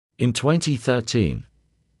In 2013,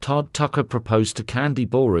 Todd Tucker proposed to Kandi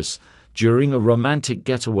Borruss during a romantic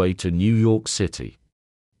getaway to New York City.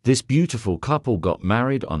 This beautiful couple got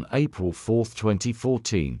married on April 4,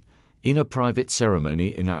 2014, in a private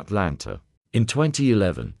ceremony in Atlanta. In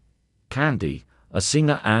 2011, Kandi, a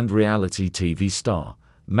singer and reality TV star,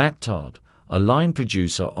 met Todd, a line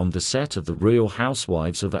producer on the set of The Real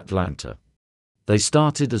Housewives of Atlanta. They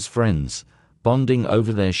started as friends, bonding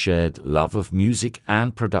over their shared love of music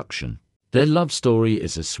and production. Their love story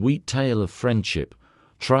is a sweet tale of friendship,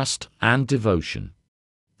 trust, and devotion.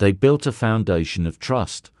 They built a foundation of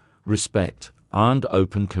trust, respect, and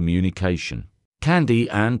open communication. Kandi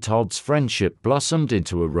and Todd's friendship blossomed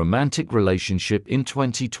into a romantic relationship in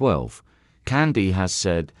 2012. Kandi has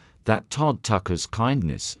said that Todd Tucker's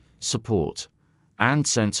kindness, support, and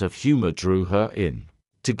sense of humor drew her in.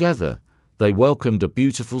 Together, they welcomed a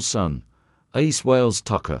beautiful son, Ace Wales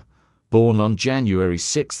Tucker, born on January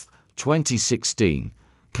 6, 2016.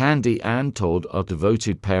 Kandi and Todd are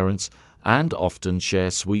devoted parents and often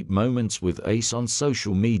share sweet moments with Ace on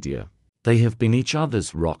social media. They have been each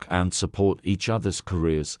other's rock and support each other's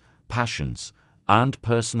careers, passions, and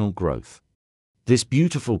personal growth. This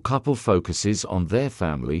beautiful couple focuses on their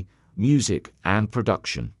family, music, and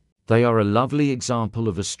production. They are a lovely example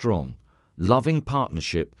of a strong, loving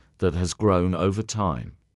partnership that has grown over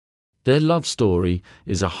time. Their love story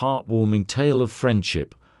is a heartwarming tale of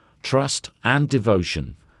friendship, trust, and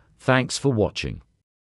devotion. Thanks for watching.